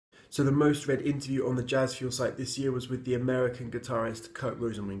So the most read interview on the Jazzfuel site this year was with the American guitarist Kurt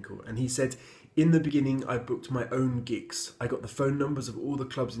Rosenwinkel, and he said, "In the beginning, I booked my own gigs. I got the phone numbers of all the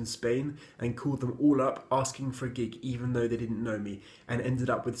clubs in Spain and called them all up asking for a gig even though they didn't know me, and ended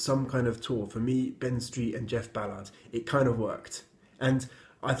up with some kind of tour for me, Ben Street and Jeff Ballard. It kind of worked." And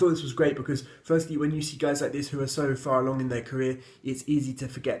I thought this was great because, firstly, when you see guys like this who are so far along in their career, it's easy to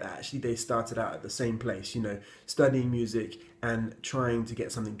forget that actually they started out at the same place, studying music and trying to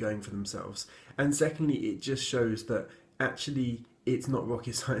get something going for themselves. And secondly, it just shows that actually it's not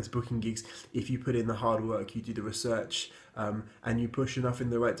rocket science booking gigs. If you put in the hard work, you do the research, and you push enough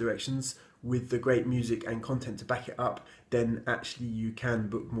in the right directions with the great music and content to back it up, then actually you can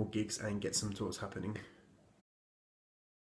book more gigs and get some tours happening.